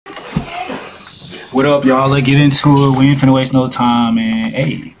What up, y'all? Let's get into it. We ain't finna waste no time, man.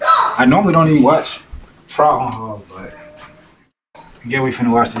 Hey, I normally don't even watch trial hauls, but yeah, we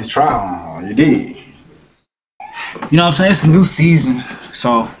finna watch this trial haul. You did. You know what I'm saying? It's a new season,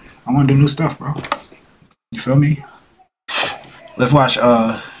 so I want to do new stuff, bro. You feel me? Let's watch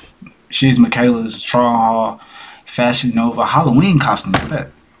SHEISMICHAELA's trial haul, Fashion Nova Halloween costume with that.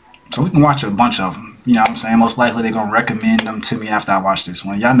 So we can watch a bunch of them. You know what I'm saying? Most likely they're gonna recommend them to me after I watch this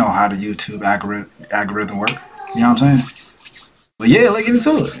one. Y'all know how the YouTube algorithm work. You know what I'm saying? But yeah, let's get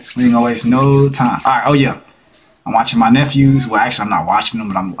into it. We ain't gonna waste no time. All right. Oh yeah, I'm watching my nephews. Well, actually, I'm not watching them,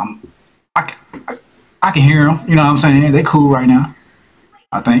 but I can hear them. You know what I'm saying? They cool right now.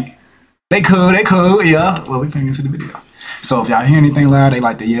 I think they cool. They cool. Yeah. Well, we finna get to the video. So if y'all hear anything loud, they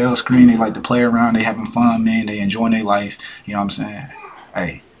like to yell, scream, they like to play around, they having fun, man. They enjoying their life. You know what I'm saying?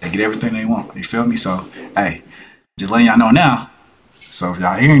 Hey. They get everything they want. You feel me? So, hey, just letting y'all know now. So if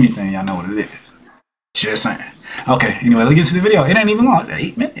y'all hear anything, y'all know what it is. Just saying. Okay, anyway, let's get to the video. It ain't even long. It's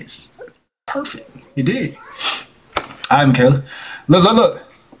 8 minutes. That's perfect. You did. All right, Michaela. Look.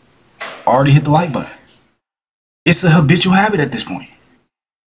 Already hit the like button. It's a habitual habit at this point.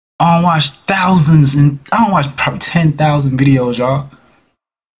 I don't watch thousands and I don't watch probably 10,000 videos, y'all.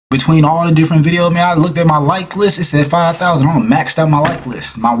 Between all the different videos, man, I looked at my like list. It said 5,000. I'm maxed out my like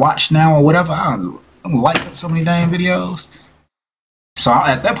list. My watch now or whatever. I'm liked up so many dang videos. So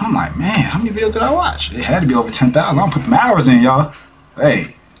at that point, I'm like, man, how many videos did I watch? It had to be over 10,000. I'm put them hours in, y'all.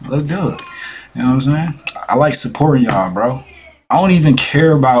 Hey, let's do it. You know what I'm saying? I like supporting y'all, bro. I don't even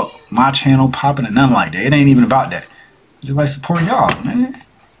care about my channel popping and nothing like that. It ain't even about that. I just like supporting y'all, man.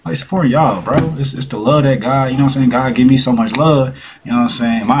 Like supporting y'all, bro. It's the love that God, you know what I'm saying? God give me so much love, you know what I'm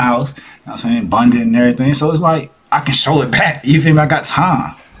saying? In my house, you know what I'm saying? Abundant and everything. So it's like, I can show it back. You feel me? I got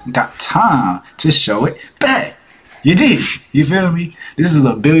time. Got time to show it back. You did. You feel me? This is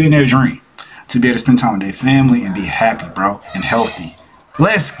a billionaire dream. To be able to spend time with their family and be happy, bro. And healthy.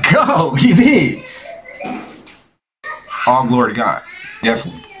 Let's go. You did. All glory to God.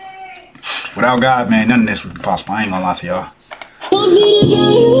 Definitely. Without God, man, none of this would be possible. I ain't gonna lie to y'all. I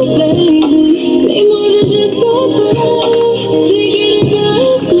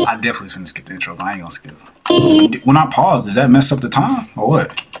definitely shouldn't skip the intro, but I ain't gonna skip it. When I pause, does that mess up the time or what?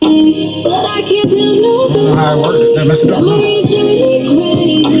 I don't know how it works. Does that mess it up?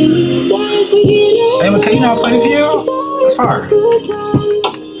 Hey, McKay, you know how to play the piano? That's fire.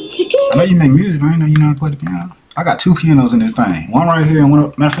 I know you make music, but I didn't know you know how to play the piano. I got 2 pianos in this thing. One right here and one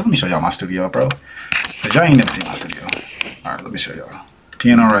up. Matter of fact, let me show y'all my studio, bro. Cause y'all ain't never seen my studio. All right, let me show y'all.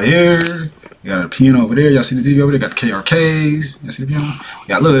 Piano right here. You got a piano over there. Y'all see the TV over there? Got the KRKs. Y'all see the piano?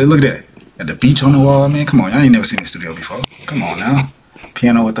 Yeah, look at that. Got the beach on the wall, man. Come on, y'all ain't never seen the studio before. Come on now.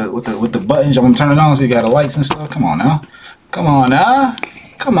 Piano with the buttons. Y'all want to turn it on so you got the lights and stuff. Come on now. Come on now.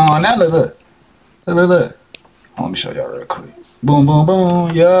 Come on now. Look. Let me show y'all real quick. Boom, boom, boom.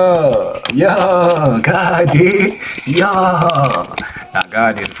 Yeah. God did. Yeah. Now,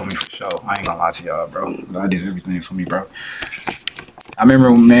 God did it for me for sure. I ain't gonna lie to y'all, bro. God did everything for me, bro. I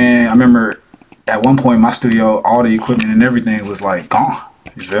remember at one point my studio, all the equipment and everything was like gone.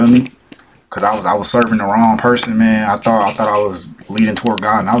 You feel me? Cause I was serving the wrong person, man. I thought I was leading toward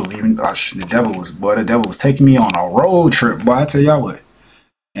God, and I was leaving. The devil was taking me on a road trip, boy. I tell y'all what.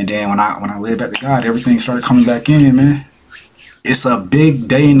 And then when I led back to God, everything started coming back in, man. It's a big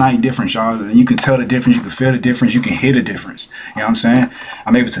day and night difference, y'all. You can tell the difference. You can feel the difference. You can hear the difference. You know what I'm saying?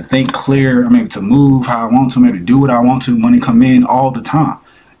 I'm able to think clear. I'm able to move how I want to. I'm able to do what I want to. Money come in all the time.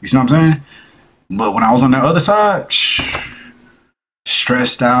 You see what I'm saying? But when I was on the other side,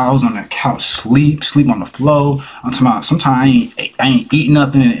 stressed out. I was on the couch, sleep on the floor. I'm talking about sometimes I ain't eat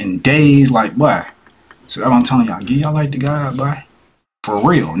nothing in days. Like, boy. So I'm telling y'all, give y'all like the God, boy. For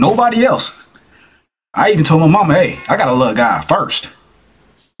real. Nobody else. I even told my mama, hey, I gotta love God first.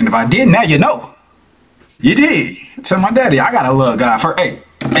 And if I didn't, now you know. You did. Tell my daddy, I gotta love God first. Hey,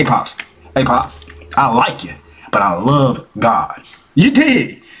 Pops. Hey, Pop. I like you, but I love God. You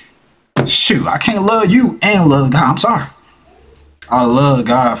did. Shoot, I can't love you and love God. I'm sorry. I love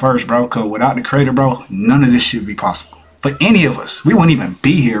God first, bro, because without the Creator, bro, none of this should be possible. For any of us, we wouldn't even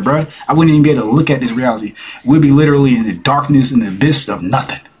be here, bro. I wouldn't even be able to look at this reality. We'd be literally in the darkness and the abyss of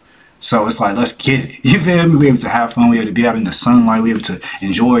nothing. So it's like, let's get it. You feel me? We're able to have fun. We're able to be out in the sunlight. We're able to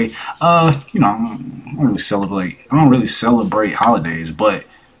enjoy, you know, I don't really celebrate holidays, but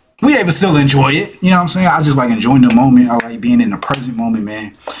we able to still enjoy it. You know what I'm saying? I just like enjoying the moment. I like being in the present moment,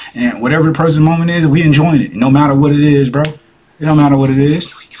 man. And whatever the present moment is, we enjoying it. No matter what it is, bro. It don't matter what it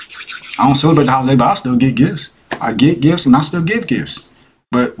is. I don't celebrate the holiday, but I still get gifts. I get gifts and I still give gifts.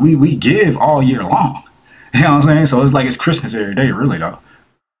 But we give all year long. You know what I'm saying? So it's like it's Christmas every day, really, though.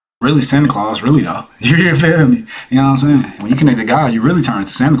 really Santa Claus, really though. You feel me? You know what I'm saying? When you connect to God, you really turn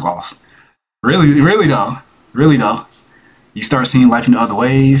into Santa Claus. Really though. Really though. You start seeing life in other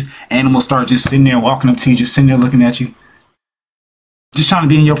ways. Animals start just sitting there, walking up to you, just sitting there looking at you. Just trying to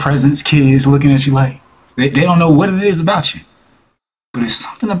be in your presence. Kids looking at you like, they don't know what it is about you. But it's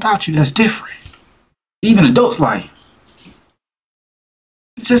something about you that's different. Even adults like,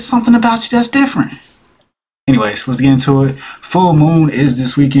 it's just something about you that's different. Anyways, let's get into it. Full moon is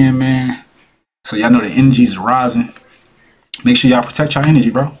this weekend, man. So y'all know the energies are rising. Make sure y'all protect your energy,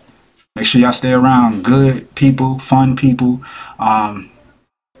 bro. Make sure y'all stay around good people, fun people.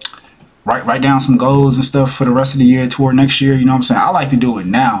 Write down some goals and stuff for the rest of the year, toward next year. You know what I'm saying? I like to do it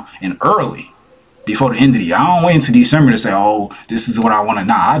now and early, before the end of the year. I don't wait until December to say, oh, this is what I want to.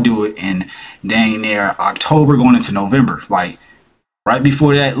 Nah, I do it in dang near October going into November. Like right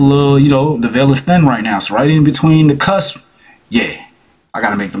before that little, you know, the veil is thin right now. So right in between the cusp, yeah, I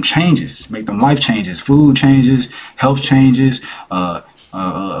got to make them changes, make them life changes, food changes, health changes, what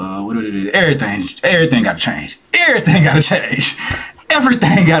it is, everything got to change. Everything got to change.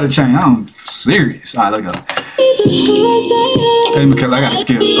 Everything got to change. I'm serious. All right, let's go. Hey, Michaela, I got to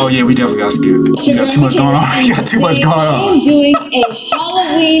skip. Oh, yeah, we definitely got to skip. You got too much going on. You got too much going on. I'm doing a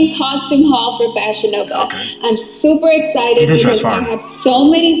Halloween costume haul for Fashion Nova. Okay. I'm super excited because I have so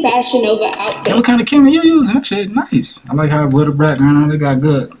many Fashion Nova outfits. Hey, what kind of camera you using? That shit nice. I like how Little Brat, they got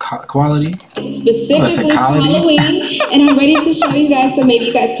good quality. Specifically for Halloween. And I'm ready to show you guys, so maybe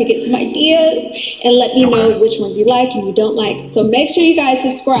you guys could get some ideas and let me know which ones you like and you don't like. So make sure you guys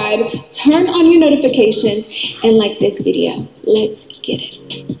subscribe, turn on your notifications, and like this video. Let's get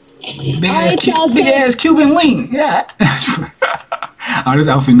it. Big ass Cuban link. Yeah. Alright, this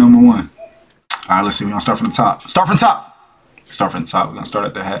outfit number 1. Alright, let's see. We're gonna start from the top. Start from the top. We're gonna start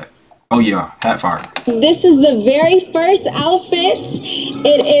at the hat. Oh yeah, hat fire. This is the very first outfit.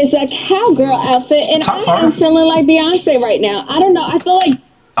 It is a cowgirl outfit, and I am feeling like Beyonce right now. I don't know. I feel like.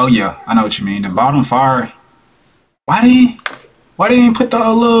 Oh yeah, I know what you mean. The bottom fire. Why they ain't put the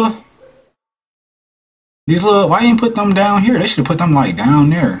little? Why you ain't put them down here? They should have put them like down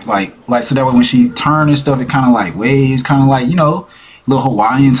there, like so that way when she turn and stuff, it kind of like waves, kind of like, you know, little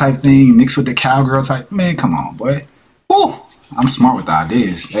Hawaiian type thing mixed with the cowgirl type. Man, come on, boy. Woo! I'm smart with the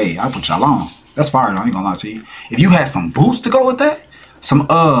ideas. Hey, I put y'all on. That's fire though, I ain't gonna lie to you. If you had some boots to go with that, some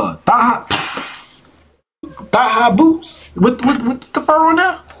thigh high boots with the fur on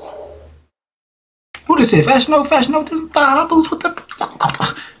there. Who this is? Fashion Nova, thigh high boots with the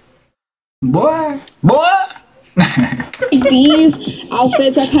boy. These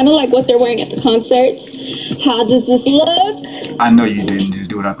outfits are kind of like what they're wearing at the concerts. How does this look? I know you didn't just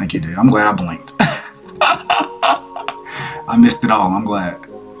do what I think you did. I'm glad I blinked. I missed it all. I'm glad.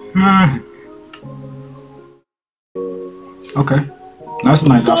 Okay. That's a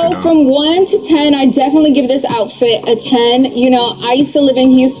nice outfit, though. From 1 to 10, I definitely give this outfit a 10. You know, I used to live in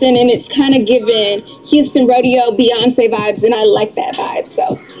Houston, and it's kind of given Houston rodeo Beyonce vibes, and I like that vibe.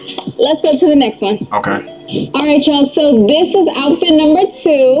 So let's go to the next one. Okay. All right, y'all. So this is outfit number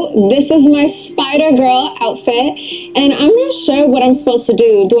 2. This is my Spider Girl outfit, and I'm not sure what I'm supposed to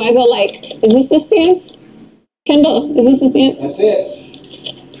do. Do I go like, is this the stance? Kendall, is this the stance? That's it.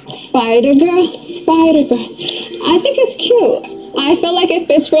 Spider Girl. I think it's cute. I feel like it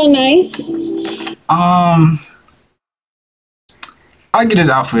fits real nice. I give this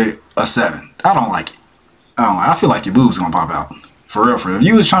outfit a 7. I don't like it. I feel like your boobs gonna pop out. For real, for real. If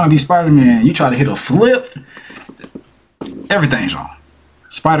you was trying to be Spider-Man, you try to hit a flip, everything's wrong.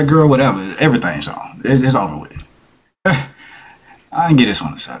 Spider-Girl, whatever, everything's wrong. It's over with. I didn't give this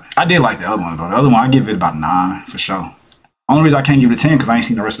one a 7. I did like the other one, though. The other one, I give it about 9, for sure. Only reason I can't give it a 10 because I ain't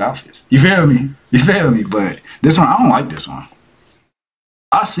seen the rest of the outfits. You feel me? But this one, I don't like this one.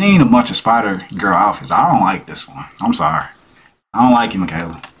 I seen a bunch of Spider-Girl outfits. I don't like this one. I'm sorry. I don't like you,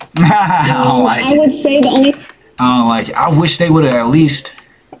 Michaela. I don't like it. I would say the only... I don't like it. I wish they would have at least...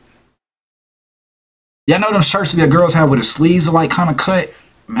 Y'all know them shirts that girls have with the sleeves are like kind of cut?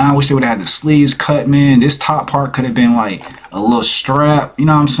 Man, I wish they would have had the sleeves cut, man. This top part could have been like a little strap, you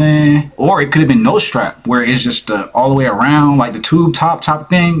know what I'm saying? Or it could have been no strap, where it's just all the way around, like the tube top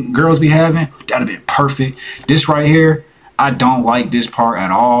thing girls be having. That'd have been perfect. This right here, I don't like this part at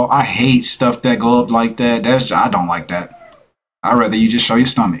all. I hate stuff that go up like that. I don't like that. I'd rather you just show your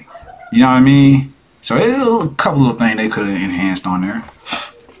stomach. You know what I mean? So there's a couple of things they could have enhanced on there.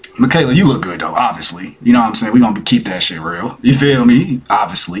 Michaela, you look good though, obviously. You know what I'm saying? We're gonna keep that shit real. You feel me?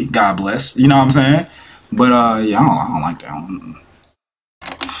 Obviously. God bless. You know what I'm saying? But yeah, I don't like that one.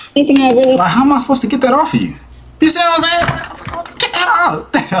 Anything I really like, how am I supposed to get that off of you? You see what I'm saying? Get that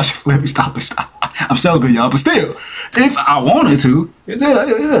out. Let me stop. I'm celebrating y'all, but still, if I wanted to, is there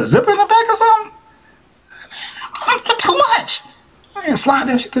a zipper in the back or something? That's too much. I can slide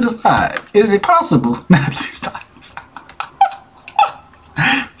that shit to the side. Is it possible? Nah, please stop.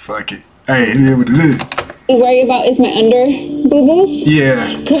 Fuck it. Hey, it is what it is. Worry about is my under boo-boos.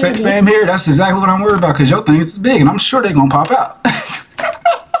 Yeah, same here. That's exactly what I'm worried about, because your thing is big and I'm sure they're gonna pop out.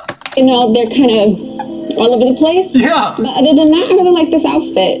 You know, they're kind of all over the place. Yeah. But other than that, I really like this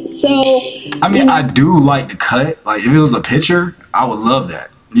outfit. So I mean, I do like the cut. Like, if it was a picture, I would love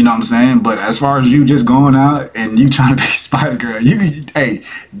that. You know what I'm saying? But as far as you just going out and you trying to be Spider-Girl, hey,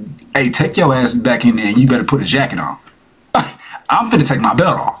 take your ass back in there and you better put a jacket on. I'm finna take my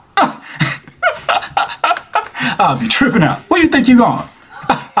belt off. I'll be tripping out. Where you think you going?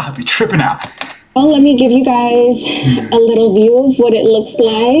 I'll be tripping out. Well, let me give you guys a little view of what it looks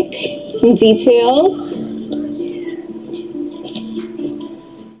like. Some details.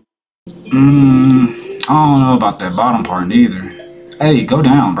 I don't know about that bottom part neither. Hey, go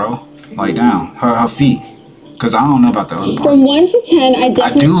down, bro. Like down. Her feet. Because I don't know about the other part. From 1 to 10, I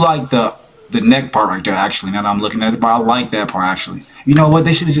do like the neck part right there, actually, now that I'm looking at it. But I like that part, actually. You know what?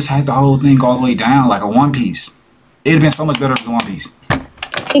 They should have just had the whole thing go all the way down like a one piece. It'd have been so much better as a one piece.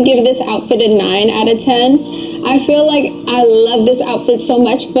 I give this outfit a 9 out of 10. I feel like I love this outfit so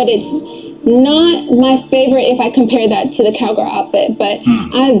much, but it's not my favorite if I compare that to the cowgirl outfit. But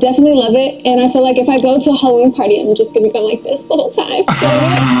I definitely love it, and I feel like if I go to a Halloween party, I'm just gonna be going like this the whole time.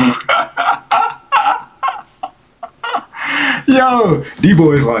 So, yo,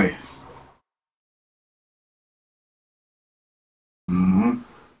 D-Boy's like,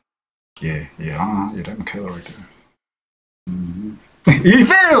 yeah, that Michaela right there. You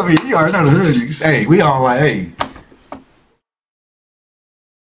feel me? You already know the hood niggas. Hey, we all like, hey.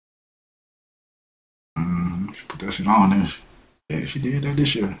 She put that shit on this. Yeah, she did that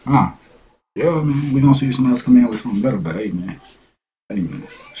this year. Yeah, man, we gonna see somebody else come in with something better, but hey, man.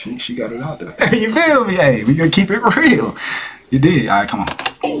 She got it out there. Hey, you feel me? Hey, we gonna keep it real. You did. All right, come on.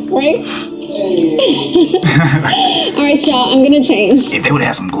 Right? All right, y'all, I'm gonna change. If they would have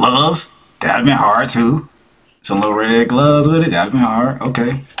had some gloves, that'd been hard too. Some little red gloves with it, that'd been hard.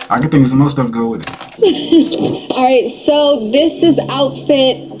 Okay. I could think of some more stuff to go with it. All right, so this is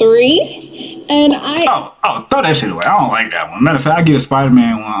outfit 3. And Oh, throw that shit away. I don't like that one. Matter of fact, I give a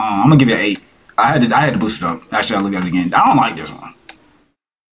Spider-Man one. I'm gonna give it an 8. I had to boost it up. Actually, I looked at it again. I don't like this one.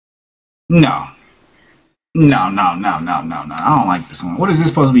 No. I don't like this one. What is this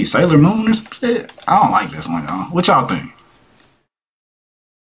supposed to be? Sailor Moon or some shit? I don't like this one, y'all. What y'all think?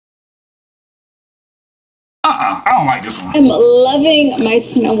 I don't like this one. I'm loving my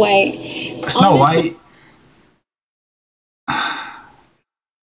Snow White. Snow White?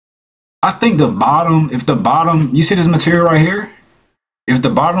 I think the bottom, you see this material right here? If the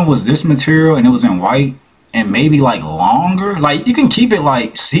bottom was this material and it was in white and maybe like longer, like you can keep it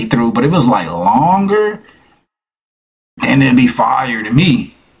like see-through, but if it was like longer, then it'd be fire to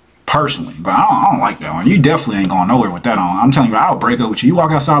me, personally. But I don't like that one. You definitely ain't going nowhere with that on. I'm telling you, I'll break up with you. You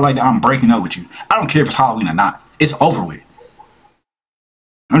walk outside like that, I'm breaking up with you. I don't care if it's Halloween or not. It's over with.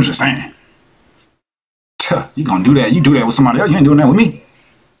 I'm just saying. You gonna do that. You do that with somebody else. You ain't doing that with me.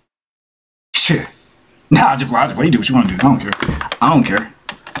 Shit. Nah, just what you do what you want to do. I don't care.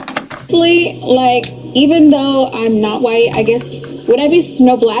 Like, even though I'm not white, I guess, would I be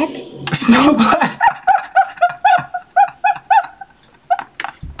Snow Black? Snow Black?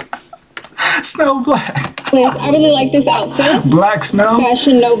 Snow Black. Yes, I really like this outfit. Black Snow.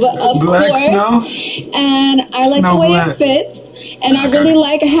 Fashion Nova, of Black course. Snow. And I like Snow the way Black. it fits. And I really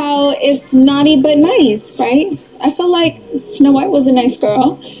like how it's naughty but nice, right? I feel like Snow White was a nice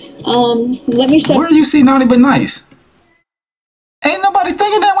girl. Let me show. Where do you see naughty but nice? Ain't nobody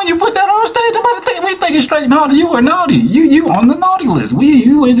thinking that when you put that on stage. Nobody think we thinking straight naughty. You were naughty. You on the naughty list. Where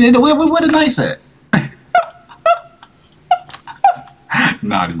the nice at?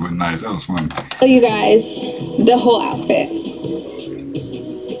 Naughty but nice. That was funny. Show you guys the whole outfit.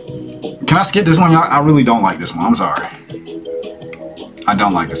 Can I skip this one, y'all? I really don't like this one. I'm sorry. I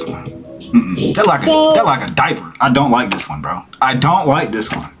don't like this one. They're like a diaper. I don't like this one, bro. I don't like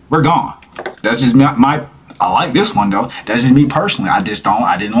this one. We're gone. That's just my I like this one though. That's just me personally. I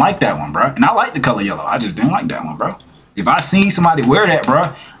didn't like that one, bro. And I like the color yellow. I just didn't like that one, bro. If I seen somebody wear that, bro,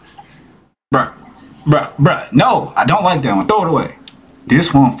 no, I don't like that one. Throw it away.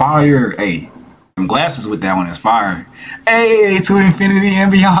 This one fire. Hey, them glasses with that one is fire. Hey, to infinity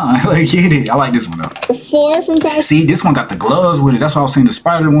and beyond. Like, get it. I like this one though. 4 from Fashion. See, this one got the gloves with it. That's why I was saying the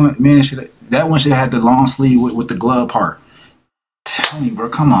spider one. Man, that one should have had the long sleeve with the glove part. telling you, bro.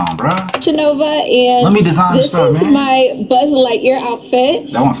 Come on, bro. Nova, and let me design this stuff, is man. my Buzz Lightyear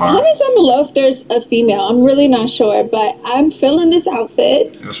outfit. That one fire. Comment down below if there's a female. I'm really not sure, but I'm feeling this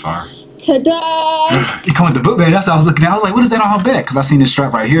outfit. That's fire. Ta-da! It come with the book bag. That's what I was looking at. I was like, what is that on her back? Because I seen this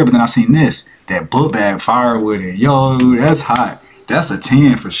strap right here, but then I seen this. That book bag fire with it. Yo, that's hot. That's a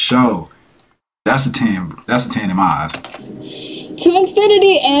 10 for sure. That's a 10. That's a 10 in my eyes. To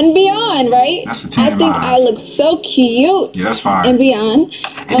infinity and beyond, right? That's a 10 I think I look so cute. Yeah, that's fire. And beyond.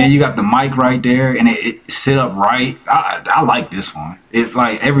 And then you got the mic right there, and it sit up right. I like this one. It's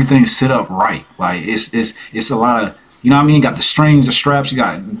like everything sit up right. Like it's a lot of, you know what I mean? Got the strings, the straps. You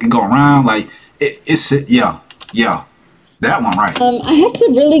go around like it's yeah. That one right. I have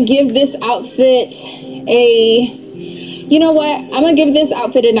to really give this outfit a. You know what? I'm going to give this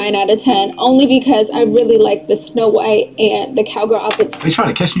outfit a 9 out of 10 only because I really like the Snow White and the cowgirl outfits. They try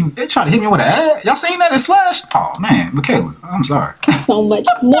to catch me. They try to hit me with an ad. Y'all seen that in Flash? Oh, man. Michaela, I'm sorry. So much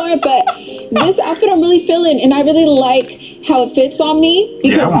more. But this outfit I'm really feeling, and I really like how it fits on me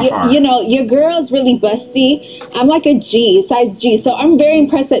because, you know, your girl's really busty. I'm like a G, size G. So I'm very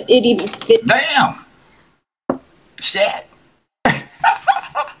impressed that it even fits. Damn. Shit.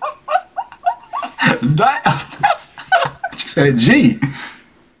 Damn. Said G.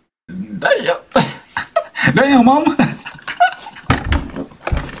 Damn. Damn, mama.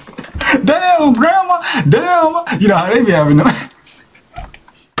 Damn, grandma. Damn. You know how they be having them.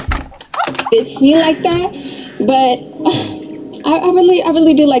 Fits me like that, but I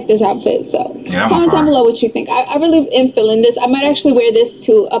really do like this outfit. So comment down below what you think. I really am feeling this. I might actually wear this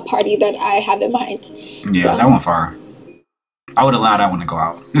to a party that I have in mind. Yeah, so. That one fire. I would allow that one to go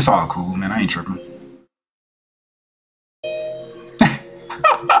out. It's all cool, man. I ain't tripping.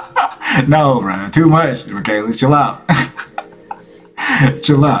 No, bro, too much. Okay, let's chill out.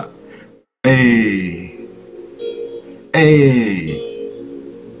 Chill out. Hey.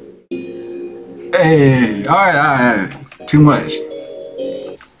 All right. Too much.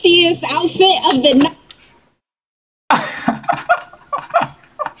 Sexiest outfit of the night.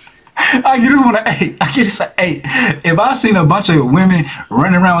 I give this one an 8. I give this an 8. If I seen a bunch of women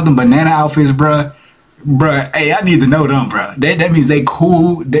running around with them banana outfits, bruh, hey, I need to know them, bruh. That means they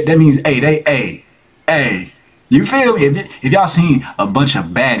cool. That means, hey, you feel me? If y'all seen a bunch of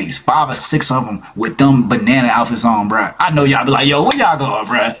baddies, 5 or 6 of them with them banana outfits on, bruh, I know y'all be like, yo, where y'all going,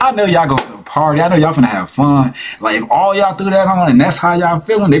 bruh? I know y'all going to a party. I know y'all finna have fun. Like, if all y'all threw that on and that's how y'all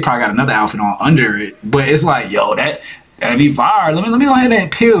feeling, they probably got another outfit on under it. But it's like, yo, that'd be fire. Let me go ahead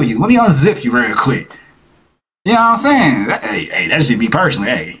and peel you. Let me unzip you real quick. You know what I'm saying? Hey, that should be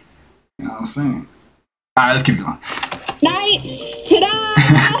personally, hey. You know what I'm saying? All right, let's keep going. Night. Ta-da!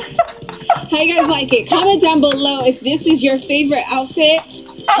 How you guys like it? Comment down below if this is your favorite outfit.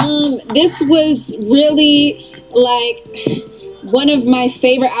 This was really like one of my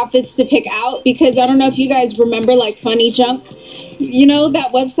favorite outfits to pick out because I don't know if you guys remember like Funny Junk, you know,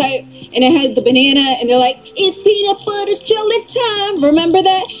 that website, and it had the banana and they're like, it's peanut butter jelly time. Remember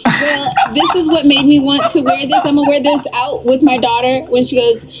that? Well, this is what made me want to wear this. I'm gonna wear this out with my daughter when she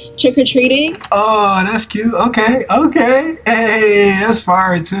goes trick-or-treating. Oh, that's cute. Okay. Hey, that's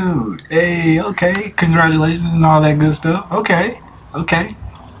fire too. Hey, okay. Congratulations and all that good stuff. Okay.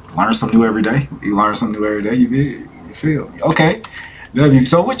 Learn something new every day. You learn something new every day. You feel. Okay.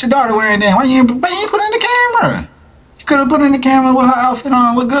 So what's your daughter wearing then? Why you ain't put it in the camera? You could have put it in the camera with her outfit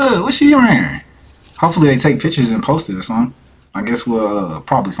on. What good? What's she wearing? Hopefully they take pictures and post it or something. I guess we'll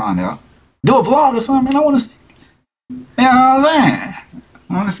probably find out. Do a vlog or something. I want to see. You know what I'm saying?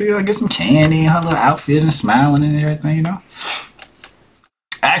 I want to see her get some candy and her little outfit and smiling and everything, you know?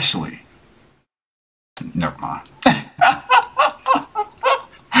 Actually, never mind.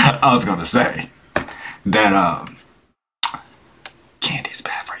 I was going to say that candy is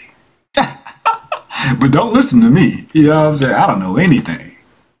bad for you. But don't listen to me. You know what I'm saying? I don't know anything.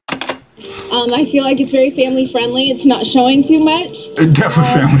 I feel like it's very family friendly. It's not showing too much. It's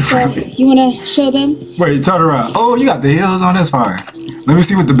definitely family friendly. You want to show them? Wait, turn around. Oh, you got the heels on. That's fire. Let me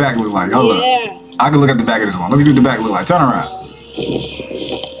see what the back look like. Hold up. I can look at the back of this one. Let me see what the back look like. Turn around.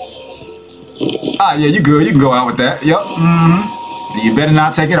 Ah, yeah, you good. You can go out with that. Yep. You better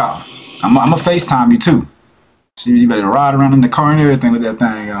not take it off. I'm going to FaceTime you too. So you better ride around in the car and everything with that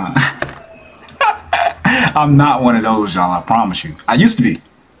thing on. I'm not one of those, y'all. I promise you. I used to be.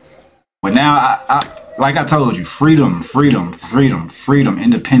 But now, I like I told you, freedom,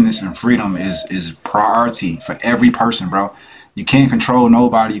 independence and freedom is priority for every person, bro. You can't control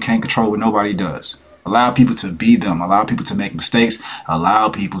nobody. You can't control what nobody does. Allow people to be them. Allow people to make mistakes. Allow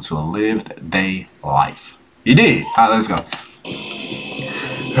people to live their life. You did. All right, let's go.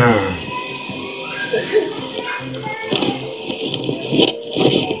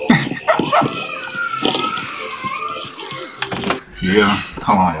 Yeah.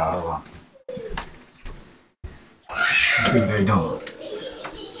 Hold on, y'all. Hold on. Let's see what they doing.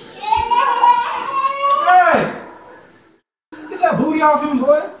 Hey! Get that booty off him,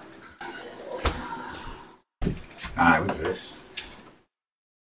 boy. Alright, we good.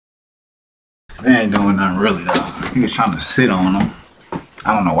 They ain't doing nothing really, though. He was trying to sit on them.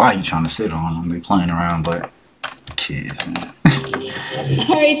 I don't know why he trying to sit on them. They playing around, but kids, man.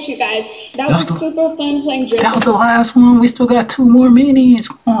 Alright, you guys. That was super fun playing dress. That was the last one. We still got 2 more minutes.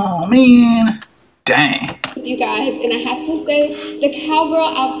 Oh, man. Dang. You guys, and I have to say, the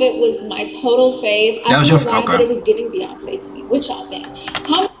cowgirl outfit was my total fave. That was your favorite. But it was giving Beyonce to me. What y'all think?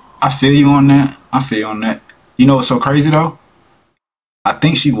 I feel you on that. I feel you on that. You know what's so crazy though? I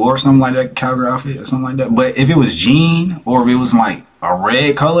think she wore something like that cowgirl outfit or something like that. But if it was jean or if it was like a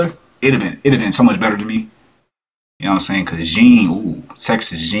red color, it'd have been so much better to me. You know what I'm saying? Cause jean, ooh,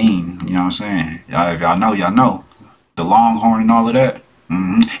 Texas jean. You know what I'm saying? Y'all, if y'all know, y'all know. The longhorn and all of that.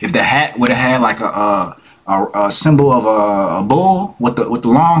 If the hat would have had like a symbol of a bull with the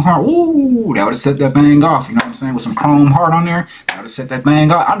longhorn, ooh, that would have set that thing off. You know what I'm saying? With some chrome heart on there, that would have set that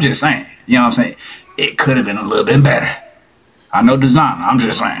thing off. I'm just saying. You know what I'm saying? It could have been a little bit better. I know design. I'm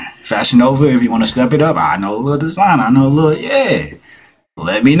just saying. Fashion Nova, if you want to step it up, I know a little design. I know a little, yeah.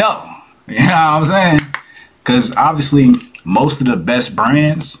 Let me know. You know what I'm saying? Because obviously, most of the best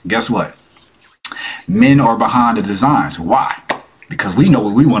brands, guess what? Men are behind the designs. Why? Because we know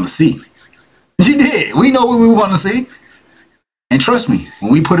what we want to see. You did. We know what we want to see. And trust me,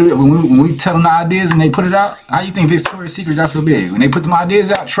 when we put it, when we tell them the ideas and they put it out, how you think Victoria's Secret got so big? When they put them ideas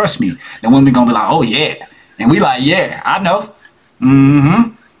out, trust me, then women gonna be like, oh yeah. And we like, yeah, I know.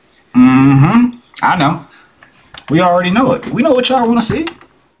 I know. We already know it. We know what y'all want to see.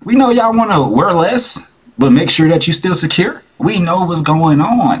 We know y'all want to wear less, but make sure that you still secure. We know what's going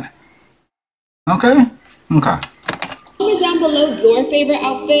on. Okay? Okay. Comment down below your favorite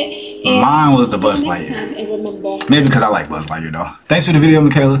outfit. And mine was the Buzz Lightyear. And remember, maybe because I like Buzz Lightyear though. Thanks for the video,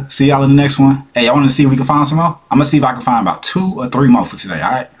 Michaela. See y'all in the next one. Hey, y'all want to see if we can find some more? I'm going to see if I can find about 2 or 3 more for today.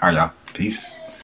 All right, y'all. Peace.